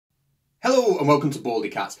Hello and welcome to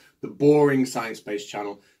Baldy Catz, the boring science-based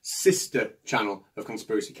channel, sister channel of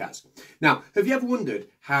Conspiracy Catz. Now, have you ever wondered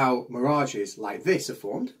how mirages like this are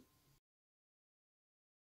formed?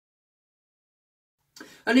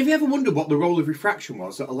 And have you ever wondered what the role of refraction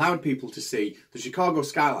was that allowed people to see the Chicago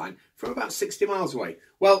skyline from about 60 miles away?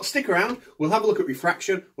 Well, stick around, we'll have a look at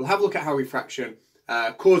refraction, we'll have a look at how refraction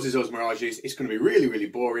causes those mirages. It's going to be really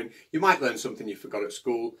boring. You might learn something you forgot at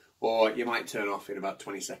school, or you might turn off in about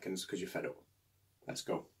 20 seconds because you're fed up. Let's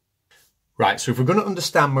go. Right, so if we're going to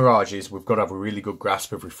understand mirages, we've got to have a really good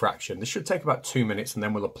grasp of refraction. This should take about 2 minutes and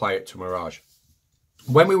then we'll apply it to a mirage.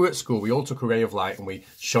 When we were at school, we all took a ray of light and we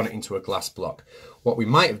shone it into a glass block. What we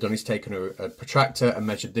might have done is taken a protractor and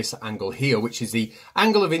measured this angle here, which is the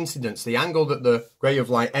angle of incidence, the angle that the ray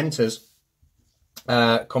of light enters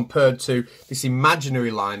compared to this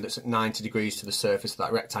imaginary line that's at 90 degrees to the surface of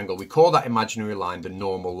that rectangle. We call that imaginary line the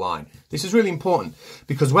normal line. This is really important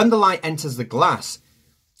because when the light enters the glass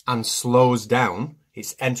and slows down,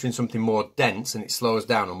 it's entering something more dense and it slows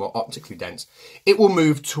down and more optically dense, it will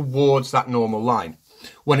move towards that normal line.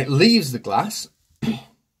 When it leaves the glass,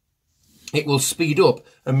 it will speed up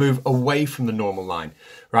and move away from the normal line,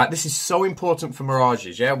 right? This is so important for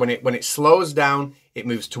mirages, yeah? When it slows down, it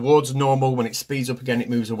moves towards normal. When it speeds up again, it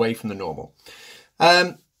moves away from the normal.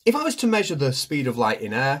 If I was to measure the speed of light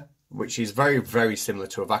in air, which is very similar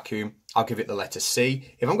to a vacuum, I'll give it the letter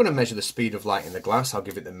C. If I'm going to measure the speed of light in the glass, I'll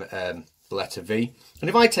give it the letter V. And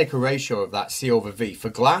if I take a ratio of that, C over V, for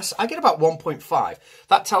glass, I get about 1.5.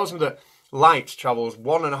 That tells me that light travels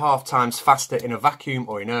 1.5 times faster in a vacuum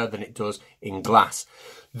or in air than it does in glass.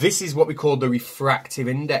 This is what we call the refractive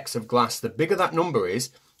index of glass. The bigger that number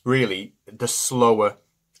is, really, the slower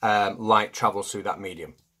light travels through that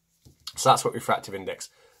medium. So that's what refractive index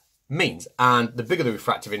means. And the bigger the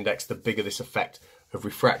refractive index, the bigger this effect of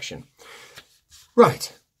refraction.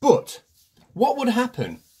 Right, but what would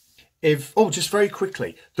happen if, just very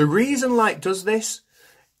quickly, the reason light does this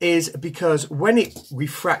is because when it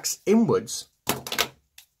refracts inwards,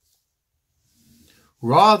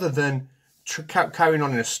 rather than carrying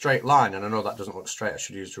on in a straight line, and I know that doesn't look straight, I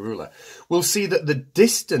should use the ruler, we'll see that the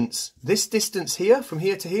distance, this distance here, from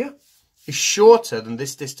here to here, is shorter than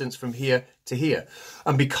this distance from here to here.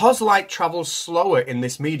 And because light travels slower in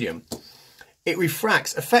this medium, it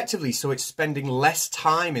refracts effectively, so it's spending less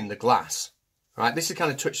time in the glass. Right? This is kind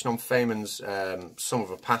of touching on Feynman's sum of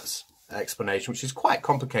a paths explanation, which is quite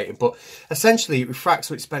complicated, but essentially it refracts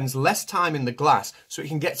so it spends less time in the glass so it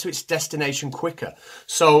can get to its destination quicker.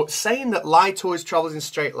 So saying that light always travels in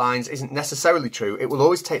straight lines isn't necessarily true. It will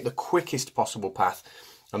always take the quickest possible path,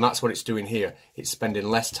 and that's what it's doing here. It's spending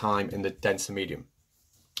less time in the denser medium.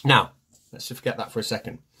 Now, let's just forget that for a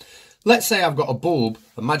second. Let's say I've got a bulb,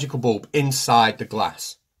 a magical bulb, inside the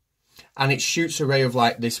glass, and it shoots a ray of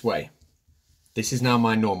light this way. This is now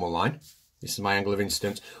my normal line. This is my angle of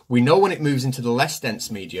incidence. We know when it moves into the less dense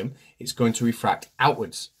medium, it's going to refract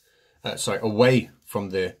outwards, away from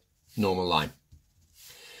the normal line.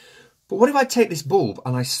 But what if I take this bulb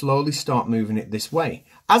and I slowly start moving it this way?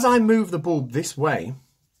 As I move the bulb this way,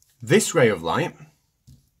 this ray of light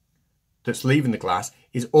that's leaving the glass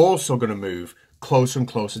is also going to move closer and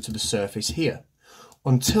closer to the surface here,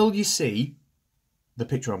 until you see the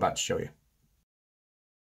picture I'm about to show you.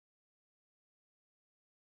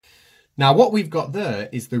 Now what we've got there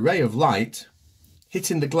is the ray of light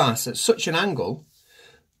hitting the glass at such an angle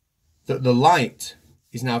that the light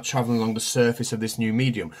is now travelling along the surface of this new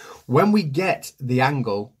medium. When we get the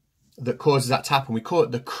angle that causes that to happen, we call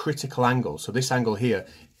it the critical angle. So this angle here,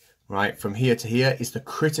 right, from here to here is the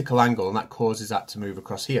critical angle, and that causes that to move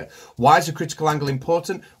across here. Why is the critical angle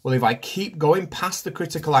important? Well, if I keep going past the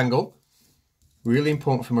critical angle, really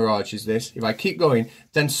important for mirage is this, if I keep going,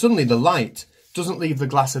 then suddenly the light doesn't leave the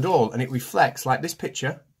glass at all and it reflects like this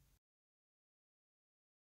picture.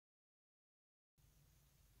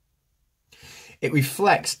 It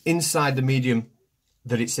reflects inside the medium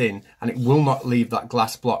that it's in and it will not leave that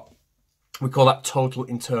glass block. We call that total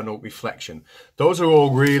internal reflection. Those are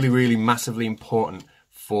all really massively important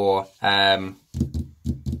for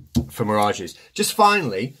mirages. Just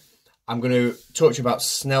finally, I'm going to talk to you about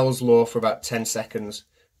Snell's law for about 10 seconds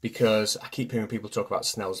because I keep hearing people talk about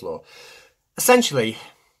Snell's law. Essentially,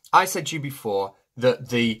 I said to you before that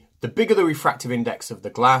the bigger the refractive index of the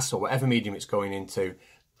glass or whatever medium it's going into,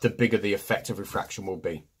 the bigger the effect of refraction will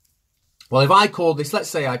be. Well, if I call this, let's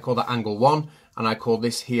say I call that angle 1 and I call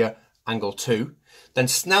this here angle 2, then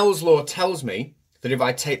Snell's law tells me that if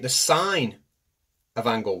I take the sine of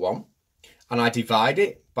angle 1 and I divide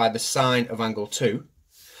it by the sine of angle 2,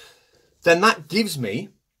 then that gives me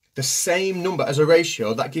the same number as a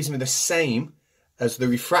ratio, that gives me the same as the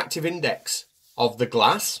refractive index of the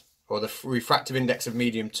glass, or the refractive index of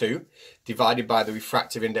medium 2, divided by the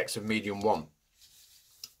refractive index of medium 1.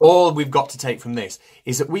 All we've got to take from this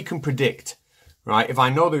is that we can predict, right? If I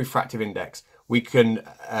know the refractive index, we can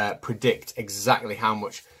predict exactly how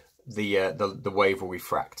much the wave will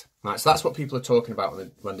refract. Right, so that's what people are talking about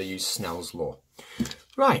when they use Snell's law.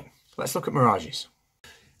 Right, let's look at mirages.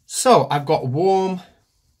 So I've got warm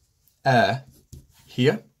air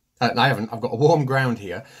here. I've got a warm ground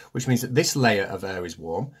here, which means that this layer of air is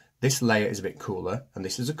warm, this layer is a bit cooler, and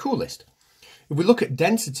this is the coolest. If we look at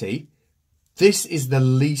density, this is the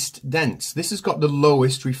least dense. This has got the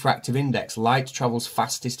lowest refractive index. Light travels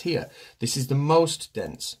fastest here. This is the most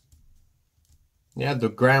dense. Yeah, the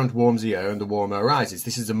ground warms the air and the warm air rises.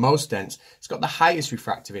 This is the most dense. It's got the highest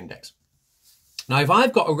refractive index. Now, if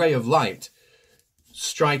I've got a ray of light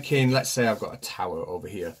striking, let's say I've got a tower over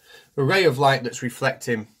here, a ray of light that's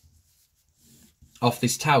reflecting off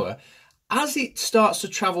this tower, as it starts to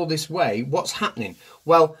travel this way, what's happening?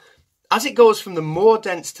 Well, as it goes from the more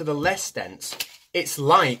dense to the less dense, it's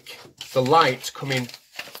like the light coming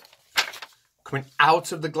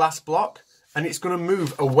out of the glass block, and it's going to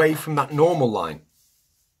move away from that normal line.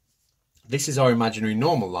 This is our imaginary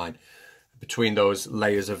normal line between those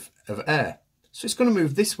layers of air. So it's going to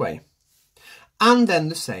move this way. And then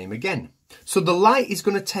the same again. So the light is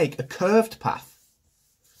going to take a curved path.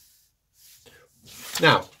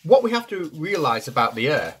 Now, what we have to realise about the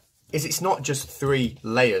air is it's not just 3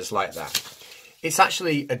 layers like that. It's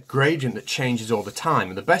actually a gradient that changes all the time.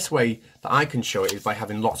 And the best way that I can show it is by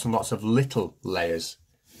having lots and lots of little layers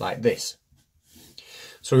like this.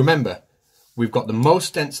 So remember, we've got the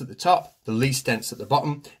most dense at the top, the least dense at the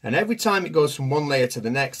bottom, and every time it goes from one layer to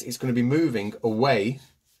the next, it's going to be moving away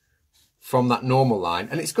from that normal line,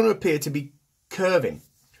 and it's going to appear to be curving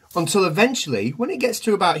until eventually, when it gets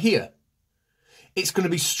to about here, it's going to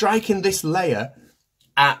be striking this layer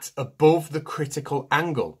at above the critical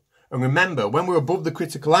angle. And remember, when we're above the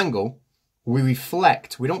critical angle, we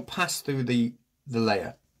reflect, we don't pass through the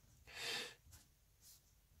layer.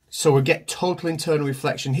 So we get total internal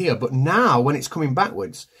reflection here. But now, when it's coming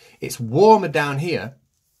backwards, it's warmer down here.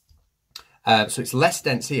 So it's less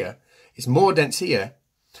dense here. It's more dense here,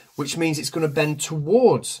 which means it's going to bend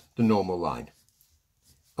towards the normal line.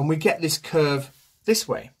 And we get this curve this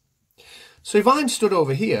way. So if I'm stood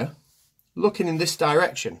over here, looking in this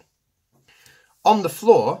direction, on the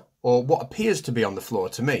floor, or what appears to be on the floor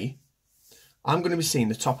to me, I'm going to be seeing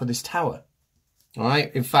the top of this tower. All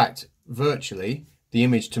right. In fact, virtually, the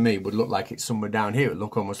image to me would look like it's somewhere down here. It would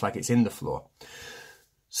look almost like it's in the floor.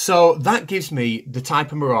 So that gives me the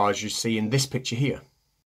type of mirage you see in this picture here.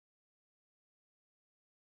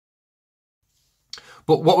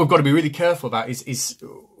 But what we've got to be really careful about is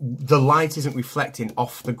the light isn't reflecting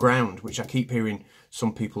off the ground, which I keep hearing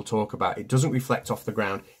some people talk about. It doesn't reflect off the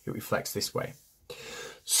ground, it reflects this way.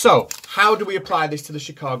 So how do we apply this to the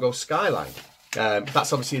Chicago skyline?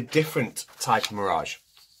 That's obviously a different type of mirage.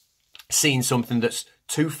 Seeing something that's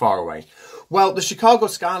too far away. Well, the Chicago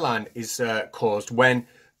skyline is caused when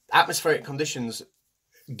atmospheric conditions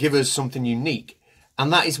give us something unique,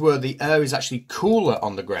 and that is where the air is actually cooler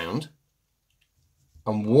on the ground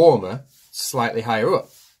and warmer slightly higher up.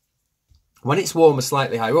 When it's warmer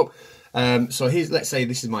slightly higher up, so here's, let's say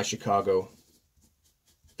this is my Chicago,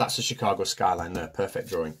 that's the Chicago skyline there, perfect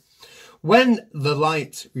drawing. When the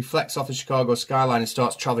light reflects off the Chicago skyline and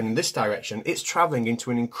starts traveling in this direction, it's traveling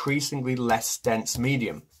into an increasingly less dense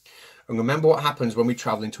medium. And remember what happens when we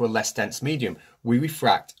travel into a less dense medium. We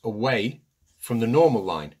refract away from the normal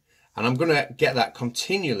line. And I'm going to get that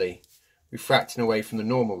continually refracting away from the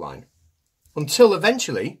normal line, until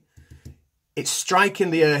eventually it's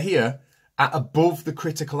striking the air here at above the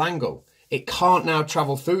critical angle. It can't now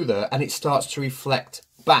travel through there, and it starts to reflect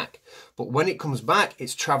back. But when it comes back,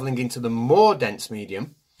 it's traveling into the more dense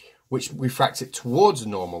medium, which refracts it towards the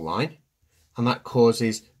normal line, and that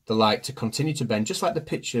causes the light to continue to bend, just like the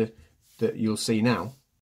picture that you'll see now.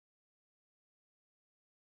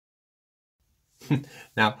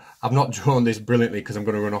 Now, I've not drawn this brilliantly because I'm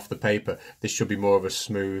going to run off the paper. This should be more of a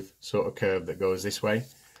smooth sort of curve that goes this way.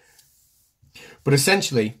 But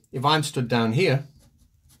essentially, if I'm stood down here,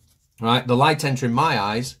 right, the light entering my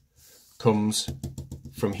eyes comes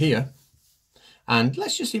from here. And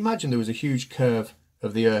let's just imagine there was a huge curve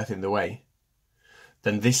of the Earth in the way.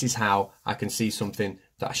 Then this is how I can see something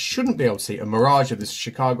that I shouldn't be able to see, a mirage of this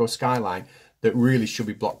Chicago skyline that really should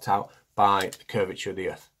be blocked out by the curvature of the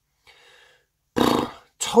Earth.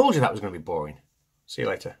 Told you that was going to be boring. See you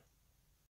later.